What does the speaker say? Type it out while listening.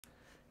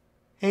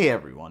Hey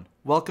everyone,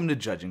 welcome to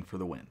Judging for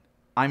the Win.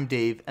 I'm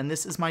Dave and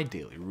this is my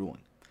daily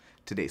ruling.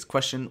 Today's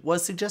question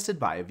was suggested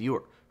by a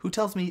viewer who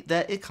tells me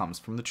that it comes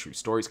from the True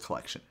Stories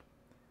collection.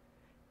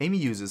 Amy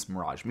uses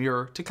Mirage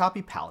Mirror to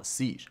copy Palace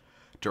Siege.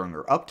 During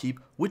her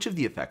upkeep, which of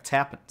the effects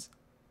happens?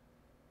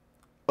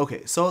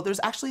 Okay, so there's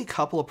actually a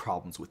couple of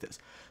problems with this.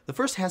 The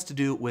first has to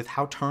do with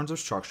how turns are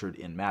structured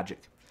in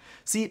Magic.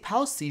 See,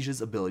 Palace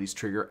Siege's abilities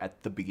trigger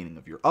at the beginning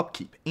of your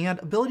upkeep, and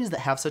abilities that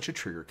have such a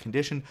trigger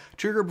condition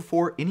trigger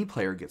before any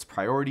player gets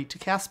priority to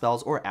cast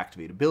spells or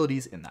activate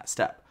abilities in that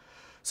step.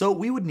 So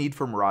we would need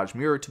for Mirage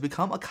Mirror to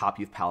become a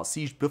copy of Palace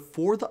Siege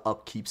before the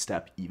upkeep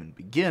step even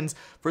begins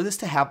for this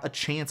to have a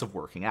chance of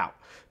working out,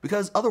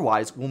 because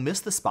otherwise we'll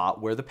miss the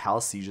spot where the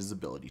Palace Siege's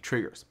ability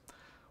triggers.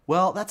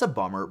 Well, that's a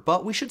bummer,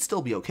 but we should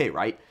still be okay,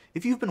 right?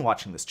 If you've been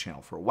watching this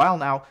channel for a while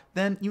now,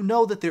 then you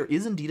know that there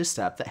is indeed a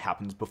step that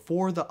happens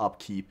before the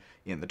upkeep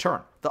in the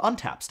turn, the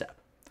untap step.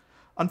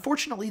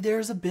 Unfortunately,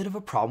 there's a bit of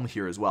a problem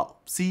here as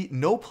well. See,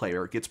 no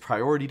player gets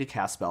priority to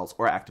cast spells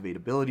or activate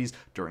abilities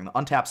during the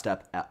untap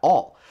step at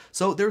all,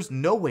 so there's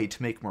no way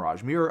to make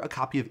Mirage Mirror a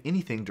copy of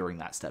anything during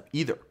that step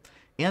either.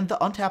 And the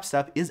untap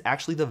step is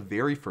actually the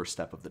very first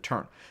step of the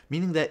turn,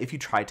 meaning that if you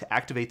tried to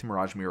activate the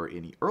Mirage Mirror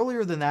any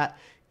earlier than that,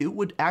 it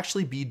would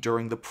actually be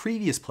during the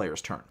previous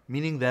player's turn,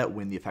 meaning that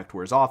when the effect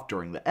wears off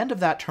during the end of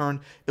that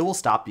turn, it will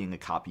stop being a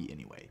copy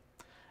anyway.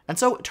 And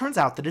so it turns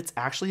out that it's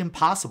actually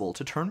impossible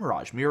to turn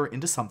Mirage Mirror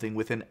into something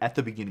within at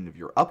the beginning of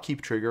your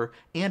upkeep trigger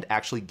and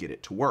actually get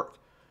it to work.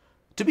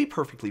 To be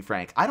perfectly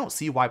frank, I don't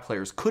see why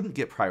players couldn't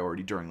get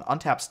priority during the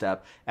untap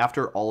step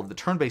after all of the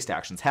turn-based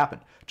actions happen,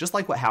 just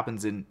like what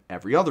happens in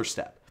every other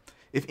step.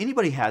 If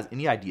anybody has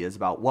any ideas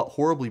about what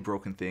horribly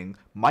broken thing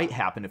might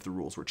happen if the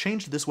rules were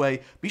changed this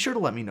way, be sure to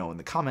let me know in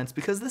the comments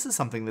because this is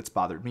something that's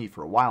bothered me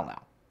for a while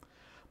now.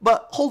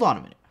 But hold on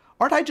a minute,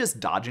 aren't I just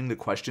dodging the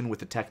question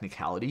with a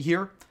technicality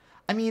here?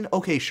 I mean,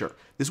 okay, sure,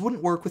 this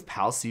wouldn't work with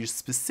Palace Siege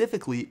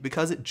specifically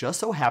because it just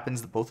so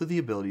happens that both of the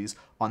abilities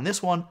on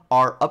this one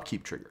are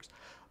upkeep triggers.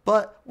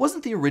 But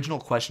wasn't the original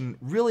question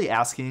really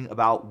asking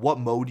about what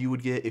mode you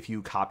would get if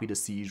you copied a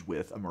Siege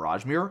with a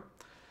Mirage Mirror?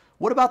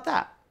 What about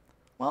that?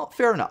 Well,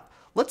 fair enough.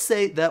 Let's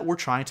say that we're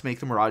trying to make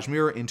the Mirage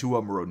Mirror into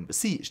a Marauder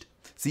Besieged.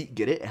 See,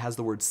 get it? It has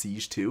the word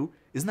Siege too.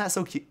 Isn't that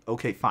so cute?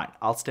 Okay, fine.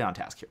 I'll stay on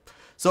task here.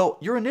 So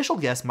your initial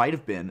guess might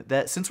have been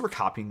that since we're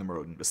copying the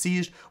Marauder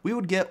Besieged, we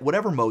would get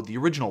whatever mode the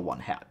original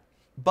one had.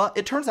 But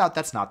it turns out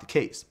that's not the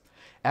case.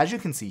 As you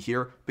can see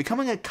here,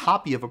 becoming a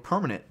copy of a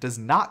permanent does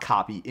not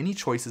copy any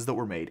choices that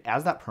were made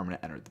as that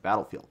permanent entered the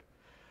battlefield.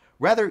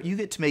 Rather, you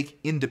get to make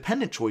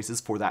independent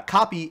choices for that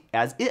copy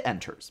as it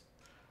enters.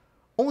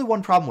 Only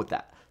one problem with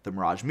that. The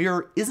Mirage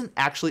Mirror isn't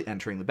actually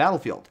entering the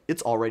battlefield,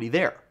 it's already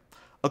there.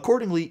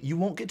 Accordingly, you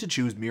won't get to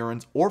choose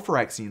Mirrans or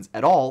Phyrexians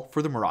at all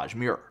for the Mirage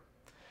Mirror.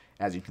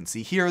 As you can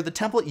see here, the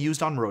template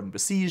used on Marauder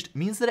Besieged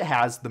means that it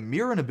has the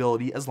Mirran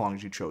ability as long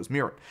as you chose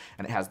Mirran,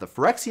 and it has the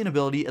Phyrexian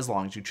ability as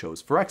long as you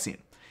chose Phyrexian.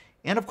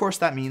 And of course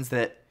that means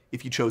that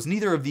if you chose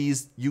neither of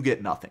these, you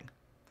get nothing.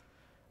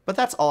 But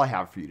that's all I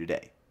have for you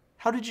today.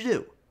 How did you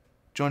do?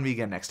 Join me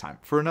again next time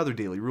for another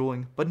daily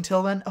ruling, but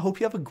until then, I hope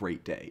you have a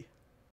great day.